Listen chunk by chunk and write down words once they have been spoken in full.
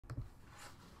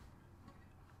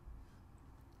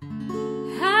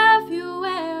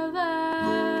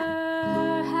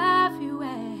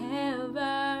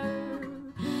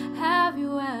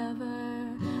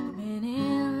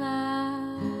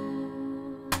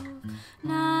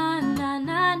na na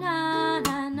na na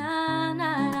na na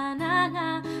na na na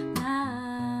na.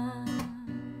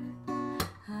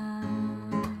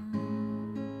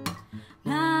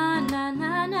 Na na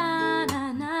na na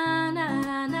na na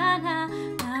na na na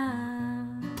na.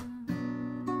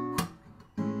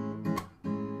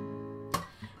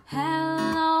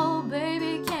 Hello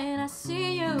baby, can I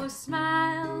see you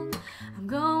smile? I'm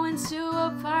going to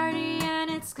a party and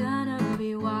it's gonna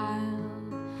be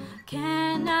wild.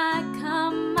 Can I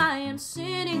come? I am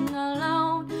sitting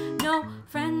alone. No,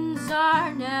 friends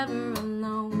are never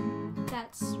alone.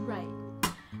 That's right.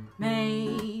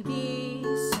 Maybe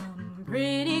some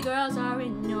pretty girls are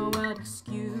in your world,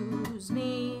 excuse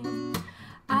me.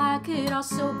 I could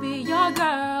also be your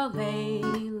girl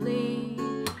lately.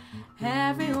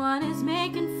 Everyone is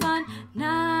making fun.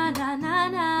 Na na na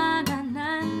na na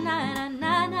na na na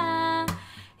na na.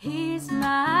 He's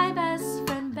my best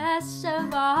friend, best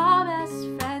of all best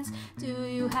friends. Do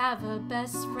you have a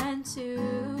best friend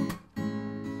too?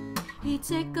 He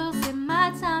tickles in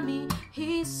my tummy.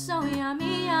 He's so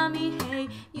yummy, yummy. Hey,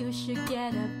 you should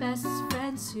get a best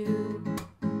friend too.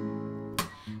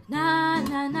 Na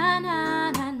na na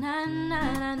na na na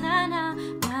na na na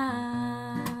na.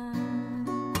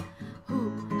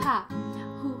 Hoo ha,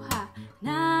 hoo ha.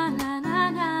 Na na na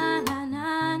na na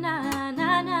na na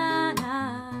na na na.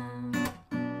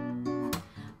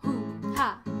 Hoo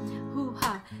ha, hoo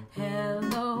ha.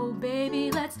 Hello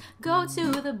baby, let's go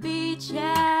to the beach.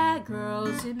 Yeah,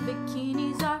 girls in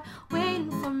bikinis are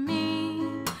waiting for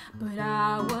me. But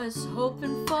I was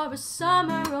hoping for a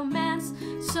summer romance,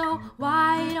 so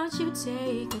why don't you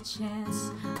take a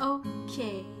chance?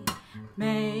 Okay,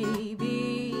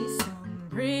 maybe some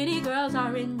pretty girls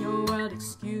are in your world,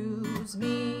 excuse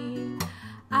me.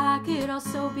 I could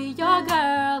also be your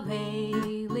girl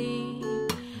lately.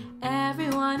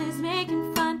 Everyone is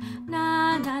making fun.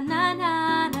 Na na na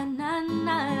na na na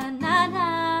na na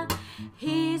na.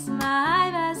 He's my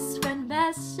best friend,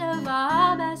 best of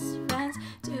all best friends.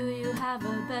 Do you have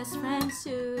a best friend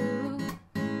too?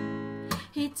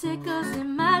 He tickles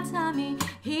in my tummy.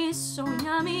 He's so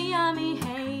yummy, yummy.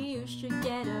 Hey, you should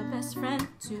get a best friend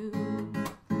too.